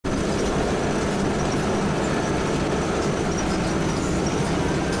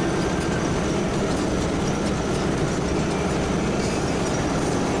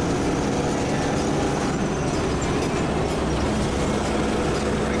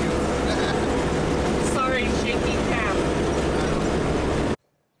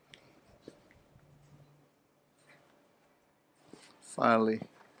Finally,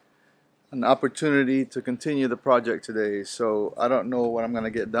 an opportunity to continue the project today. So I don't know what I'm gonna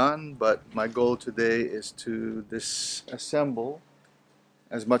get done, but my goal today is to disassemble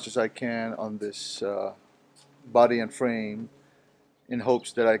as much as I can on this body and frame, in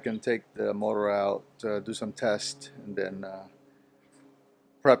hopes that I can take the motor out, do some tests, and then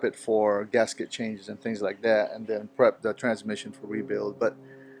prep it for gasket changes and things like that, and then prep the transmission for rebuild. But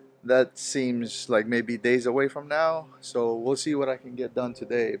that seems like maybe days away from now, so we'll see what I can get done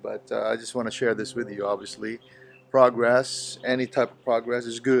today. But I just want to share this with you. Obviously, progress, any type of progress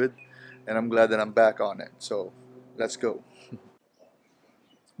is good, and I'm glad that I'm back on it. So let's go.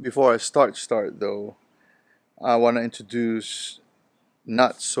 Before I start though, I want to introduce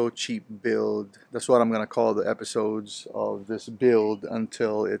not so cheap build. That's what I'm gonna call the episodes of this build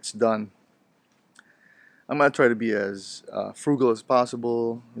until it's done. I'm gonna try to be as frugal as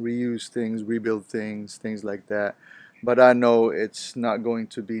possible, reuse things, rebuild things, things like that. But I know it's not going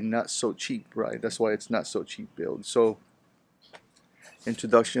to be not so cheap, right? That's why it's not so cheap build. So,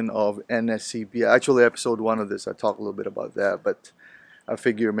 introduction of NSCP. Actually, episode 1 of this, I talked a little bit about that, but I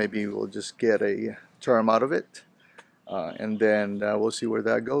figure maybe we'll just get a term out of it, and then we'll see where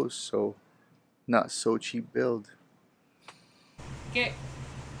that goes. So, not so cheap build. Okay.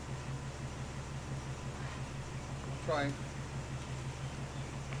 Trying.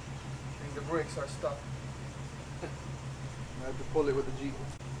 I think the brakes are stuck. I have to pull it with the Jeep.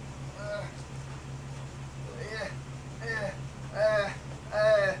 Okay.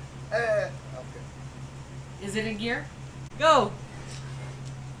 Is it in gear? Go!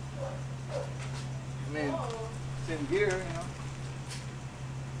 I mean, it's in gear, you know.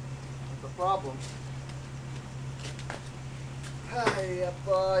 That's the problem. Ay,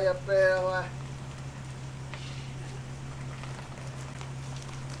 appa, appa.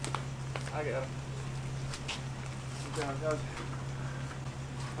 I got it. I'm down.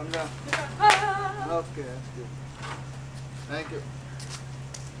 I'm down. Okay, that's good. Thank you.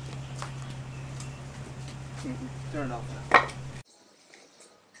 Turn it off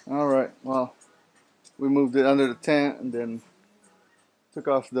now. Alright, well, we moved it under the tent and then took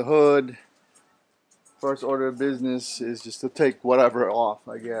off the hood. First order of business is just to take whatever off,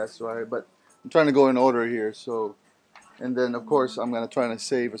 I guess, right? But I'm trying to go in order here, so. And then, of course, I'm going to try to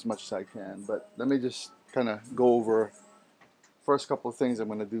save as much as I can. But let me just kind of go over first couple of things I'm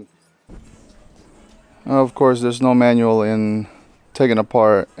going to do. Of course, there's no manual in taking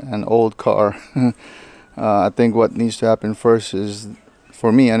apart an old car. I think what needs to happen first is,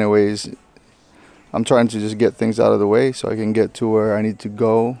 for me anyways, I'm trying to just get things out of the way so I can get to where I need to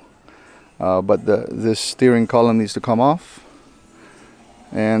go. But this steering column needs to come off.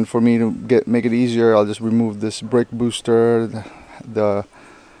 And for me to make it easier, I'll just remove this brake booster, the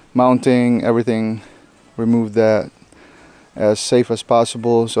mounting, everything. Remove that as safe as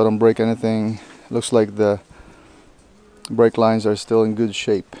possible so I don't break anything. Looks like the brake lines are still in good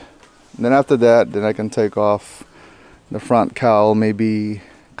shape. And then after that, then I can take off the front cowl, maybe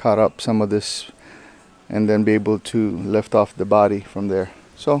cut up some of this, and then be able to lift off the body from there.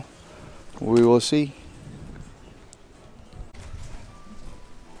 So we will see.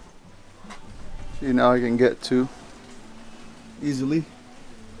 See, now I can get to easily.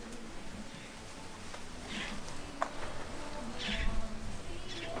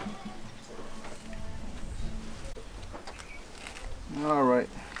 Alright,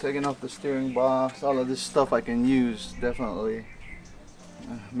 taking off the steering box, all of this stuff I can use, definitely.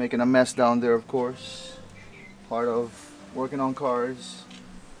 Making a mess down there, of course. Part of working on cars.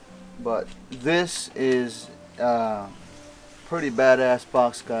 But this is pretty badass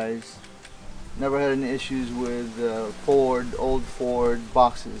box, guys. Never had any issues with old Ford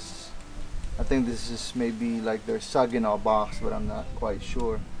boxes. I think this is maybe like their Saginaw box, but I'm not quite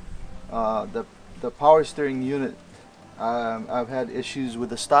sure. The power steering unit, I've had issues with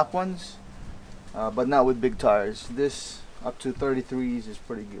the stock ones, but not with big tires. This up to 33s is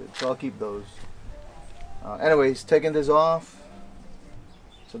pretty good, so I'll keep those. Anyways, taking this off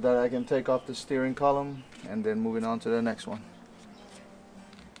so that I can take off the steering column, and then moving on to the next one.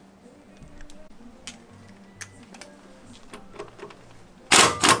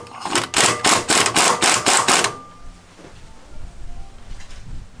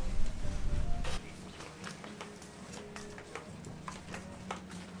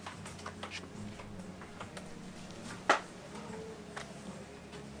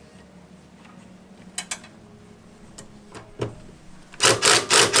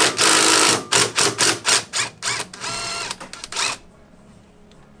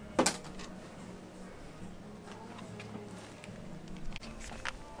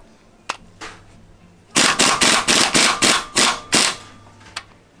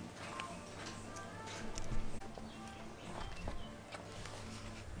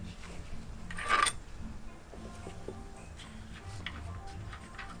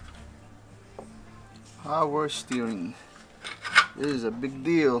 Power steering. This is a big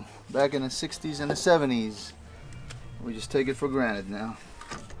deal. Back in the 60s and the 70s. We just take it for granted now.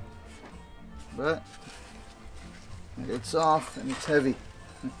 But it's off and it's heavy.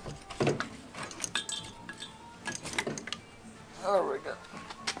 There we go.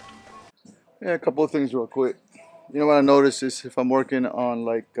 Yeah, a couple of things real quick. You know what I notice is if I'm working on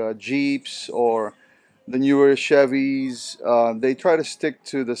like Jeeps or the newer Chevys, they try to stick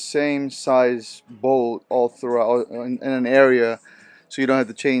to the same size bolt all throughout in an area, so you don't have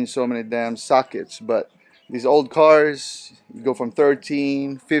to change so many damn sockets. But these old cars, you go from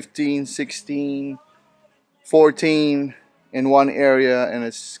 13, 15, 16, 14 in one area, and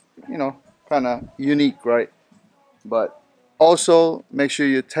it's, you know, kind of unique, right? But also make sure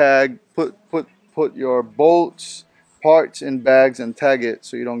you tag, put your bolts, parts in bags and tag it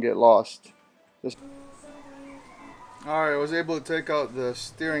so you don't get lost. Alright, I was able to take out the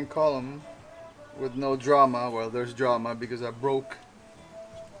steering column with no drama. Well, there's drama because I broke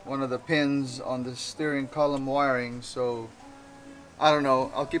one of the pins on the steering column wiring, so I don't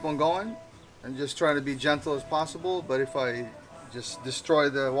know. I'll keep on going and just trying to be gentle as possible, but if I just destroy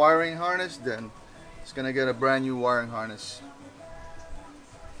the wiring harness, then it's gonna get a brand new wiring harness.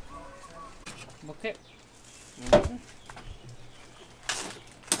 Okay.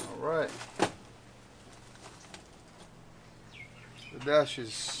 Alright. The dash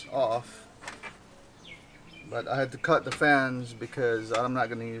is off, but I had to cut the fans because I'm not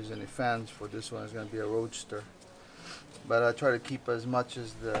going to use any fans for this one. It's going to be a Roadster, but I try to keep as much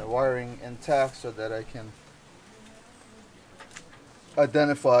as the wiring intact so that I can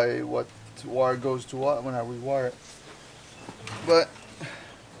identify what wire goes to what when I rewire it. But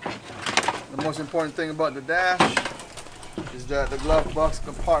the most important thing about the dash is that the glove box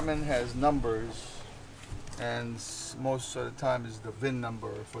compartment has numbers, and most of the time is the VIN number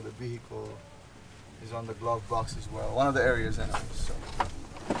for the vehicle is on the glove box as well. One of the areas anyway. So,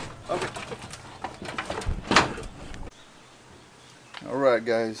 okay. Alright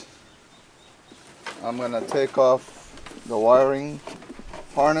guys, I'm gonna take off the wiring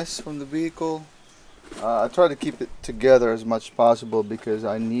harness from the vehicle. I try to keep it together as much as possible because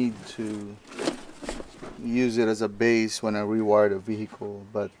I need to use it as a base when I rewire the vehicle,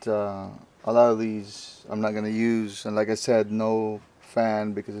 but a lot of these I'm not going to use, and like I said, no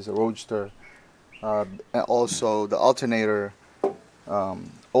fan because it's a Roadster. And also the alternator,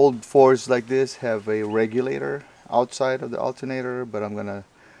 old Fords like this have a regulator outside of the alternator, but I'm going to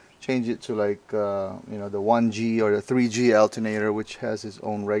change it to like you know, the 1G or the 3G alternator, which has its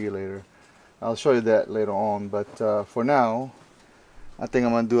own regulator. I'll show you that later on, but for now I think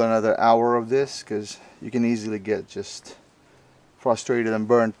I'm going to do another hour of this because you can easily get just frustrated and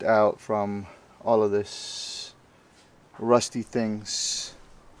burnt out from all of this rusty things.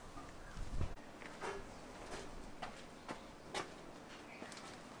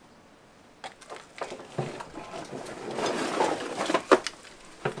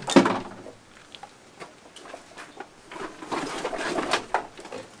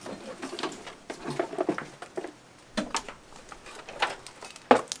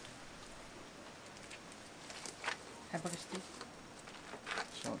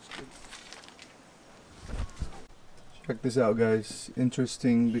 Sounds good. Check this out, guys.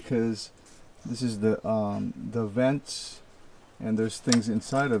 Interesting because this is the vents, and there's things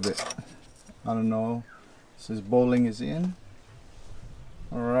inside of it. I don't know. It says bowling is in.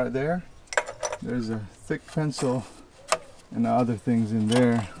 All right, there. There's a thick pencil and other things in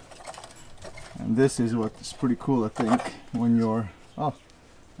there. And this is what's pretty cool, I think, when you're an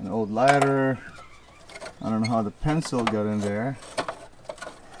old ladder. I don't know how the pencil got in there,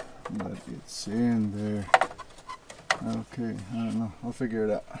 but it's in there. Okay, I don't know. I'll figure it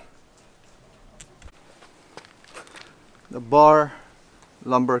out. The Bar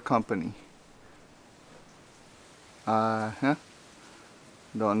Lumber Company. Don't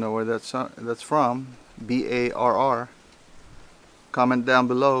know where that's from. B-A-R-R. Comment down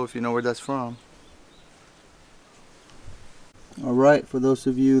below if you know where that's from. Alright, for those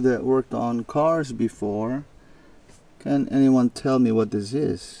of you that worked on cars before, can anyone tell me what this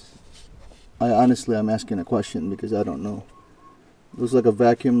is? I'm asking a question because I don't know. Looks like a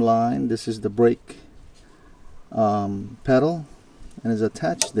vacuum line. This is the brake pedal, and it's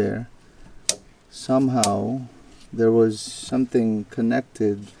attached there. Somehow there was something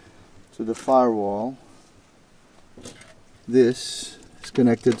connected to the firewall. This is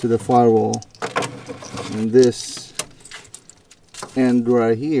connected to the firewall, and this end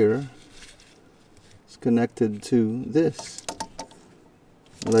right here is connected to this.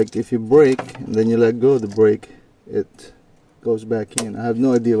 Like if you brake and then you let go of the brake, it goes back in. I have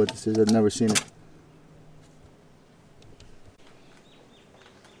no idea what this is. I've never seen it.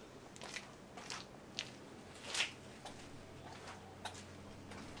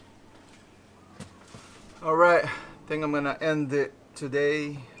 Alright, I think I'm gonna end it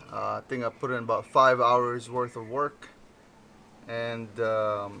today. I think I put in about 5 hours worth of work, and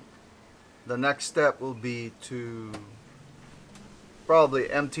the next step will be to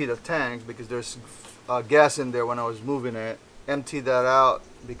probably empty the tank because there's gas in there when I was moving it. Empty that out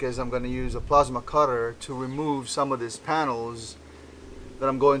because I'm going to use a plasma cutter to remove some of these panels that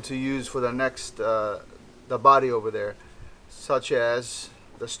I'm going to use for the next the body over there, such as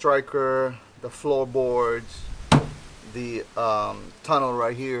the striker, the floorboards, the tunnel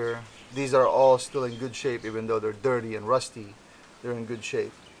right here. These are all still in good shape, even though they're dirty and rusty. They're in good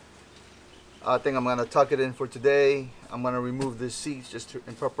shape. I think I'm gonna tuck it in for today. I'm gonna remove these seats just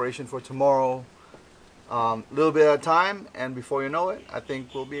in preparation for tomorrow. A little bit at a time, and before you know it, I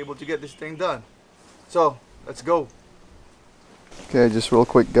think we'll be able to get this thing done. So let's go. Okay, just real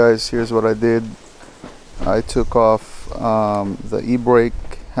quick, guys. Here's what I did. I took off the e-brake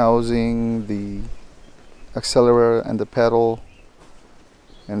housing, the accelerator and the pedal,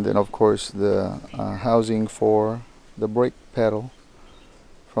 and then of course the housing for the brake pedal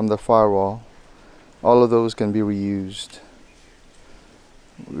from the firewall. All of those can be reused,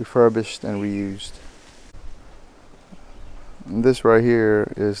 refurbished and reused. And this right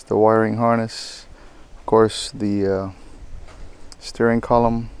here is the wiring harness. Of course, the steering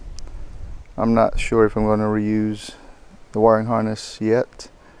column. I'm not sure if I'm going to reuse the wiring harness yet,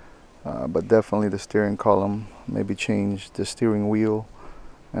 but definitely the steering column. Maybe change the steering wheel,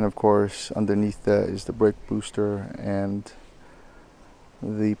 and of course underneath that is the brake booster and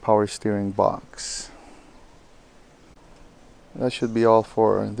the power steering box. That should be all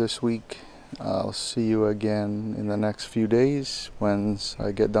for this week. I'll see you again in the next few days once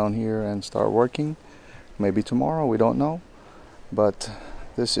I get down here and start working. Maybe tomorrow, we don't know. But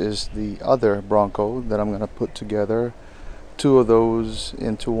this is the other Bronco that I'm going to put together. Two of those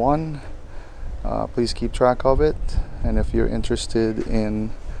into one. Please keep track of it. And if you're interested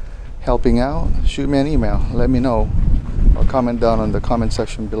in helping out, shoot me an email. Let me know. Or comment down in the comment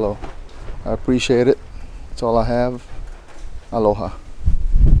section below. I appreciate it. That's all I have. Aloha.